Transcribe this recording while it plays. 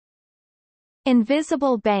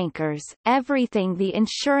Invisible Bankers, Everything the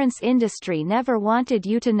Insurance Industry Never Wanted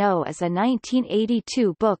You to Know is a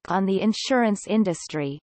 1982 book on the insurance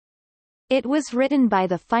industry. It was written by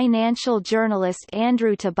the financial journalist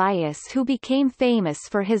Andrew Tobias, who became famous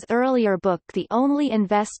for his earlier book The Only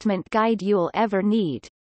Investment Guide You'll Ever Need.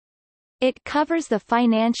 It covers the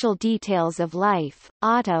financial details of life,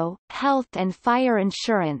 auto, health and fire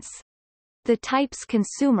insurance, the types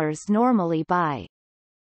consumers normally buy.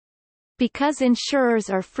 Because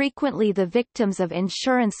insurers are frequently the victims of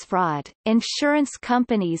insurance fraud, insurance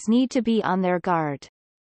companies need to be on their guard.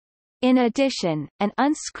 In addition, an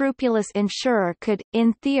unscrupulous insurer could,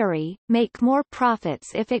 in theory, make more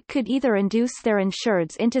profits if it could either induce their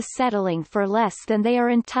insureds into settling for less than they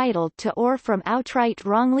are entitled to, or from outright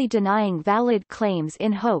wrongly denying valid claims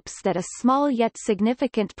in hopes that a small yet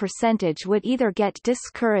significant percentage would either get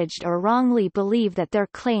discouraged or wrongly believe that their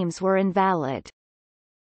claims were invalid.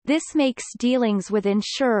 This makes dealings with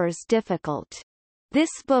insurers difficult. This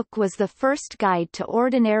book was the first guide to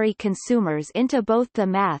ordinary consumers into both the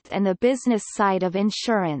math and the business side of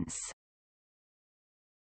insurance.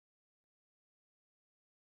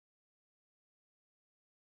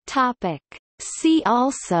 Topic. See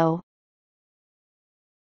also: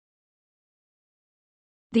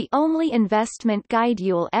 The Only Investment Guide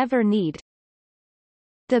You'll Ever Need,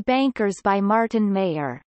 The Bankers by Martin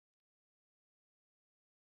Mayer.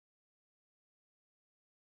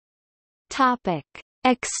 Topic.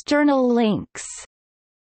 External links: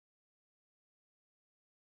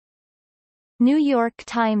 New York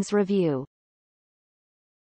Times Review.